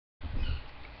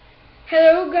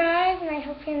Hello guys, and I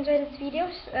hope you enjoyed this video.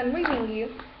 I'm reviewing you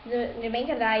the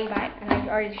makeup that I buy, and I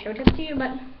already showed it to you,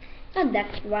 but not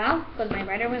that well because my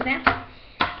brother was there.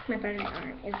 My brother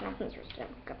is not interested in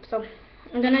makeup, so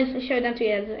I'm gonna show them to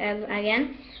you as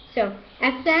again. So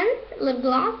Essence lip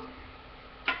gloss,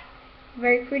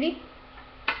 very pretty.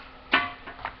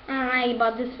 And I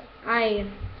bought this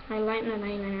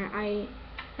eyeliner. I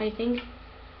think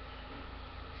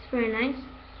it's very nice.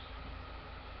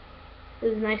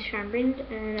 This is nice sharp print,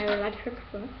 and I would like her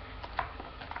color.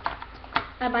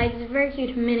 I buy this very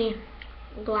cute mini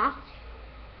glass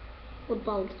with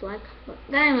bulbs like. But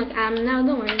then look, no,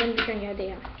 don't worry, I'm gonna be showing you how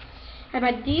they are. I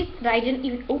bought these, but I didn't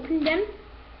even open them.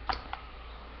 I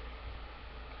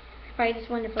buy these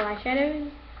wonderful eyeshadows,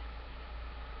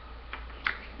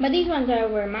 but these ones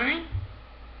were mine.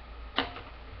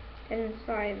 And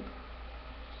inside,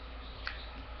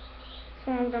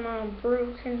 some of them are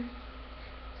broken.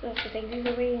 So I have to take these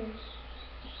away and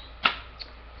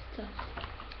stuff.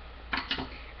 I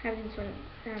have this one,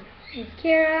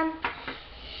 mascara,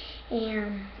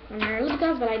 and my lip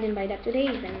gloss, but I didn't buy that today.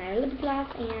 Then my lip gloss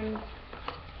and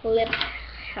lip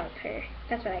helper.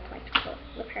 That's what I like to call it,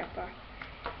 lip helper.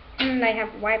 And I have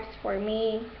wipes for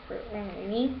me, for only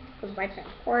me, because wipes are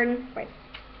important. Wipes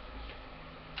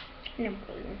are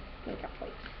important makeup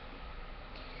wipes.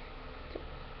 So,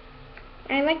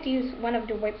 I like to use one of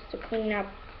the wipes to clean up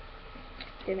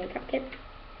the makeup kit,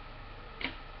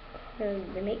 because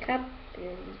the makeup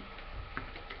is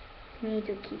need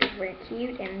to keep it very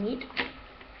cute and neat.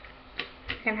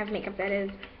 You can have makeup that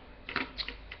is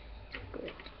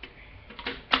good.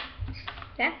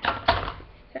 Yeah.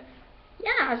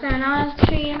 So now let's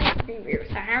show you my review.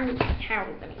 So how is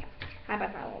the makeup? How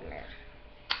about my little mirror?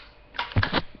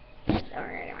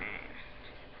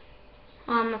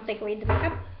 Let's take away the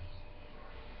makeup.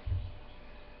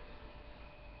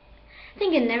 I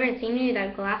think you've never seen me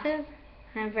without glasses.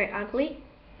 I'm very ugly.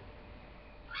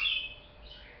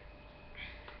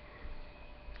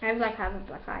 I have like half a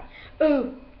black eye.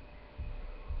 Ooh!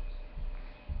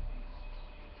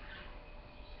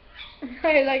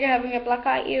 I like having a black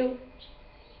eye. Ew.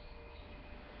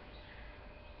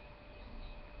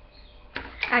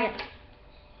 Okay.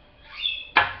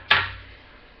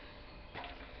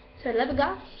 So lip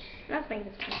gloss. Let's make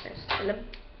this one first. The lip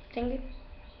thingy.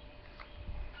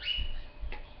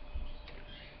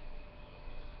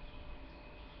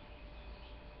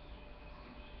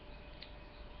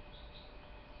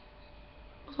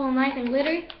 It's all nice and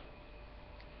glittery.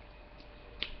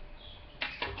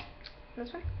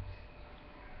 This one.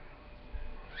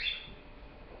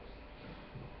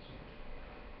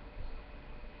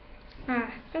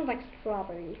 It smells like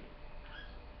strawberry.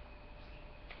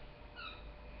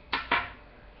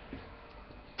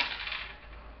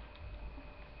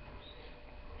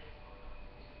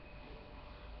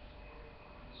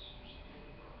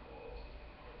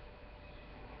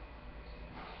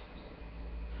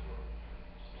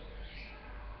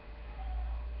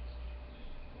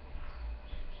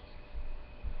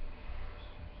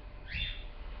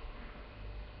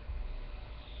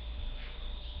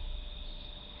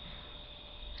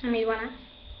 I made one eye.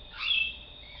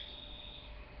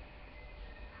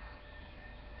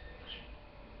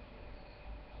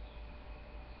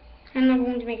 I'm not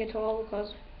going to make it tall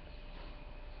because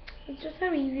it's just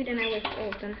how easy than I was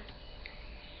often.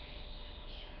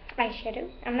 Eyeshadow.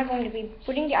 I'm not going to be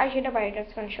putting the eyeshadow, but I'm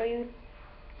just going to show you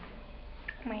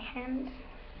my hand.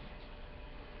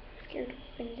 I'm scared to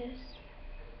open this.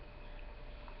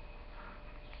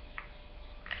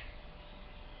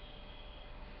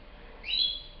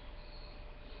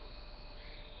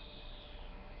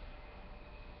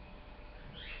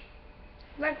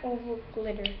 Like oval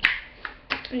glitter.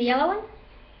 And the yellow one,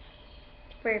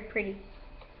 very pretty.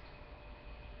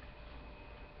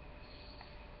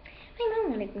 My mom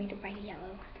wanted me to buy the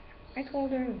yellow. I told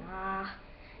her nah.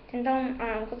 And then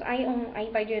because I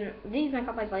buy these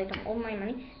makeup, I buy them all my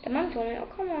money. The mom told me, oh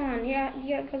come on, yeah,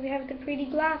 because you have the pretty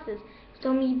glasses. She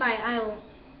told me buy, I'll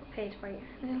pay it for you.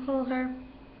 And I told her,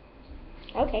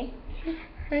 okay.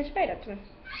 And she paid it to me.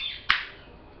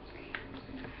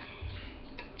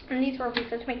 And these were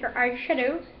pieces to make your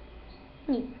eyeshadow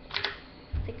neat.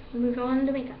 Let's move on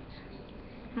to makeup.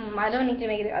 I don't need to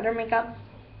make the other makeup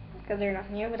because they're not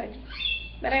new, but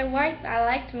I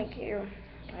like to make you.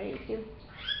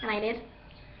 And I did.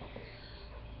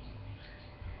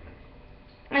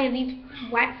 I have these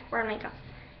wax for makeup.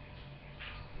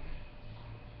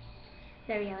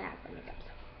 There you go, for makeup.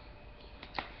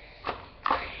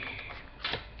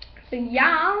 So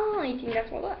yeah, I think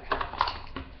that's what it was.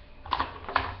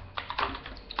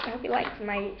 I hope you liked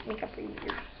my makeup review.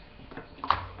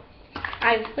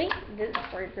 Obviously, this is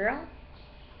for a girl.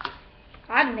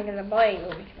 I didn't think it's a boy who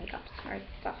makes makeup or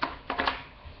stuff.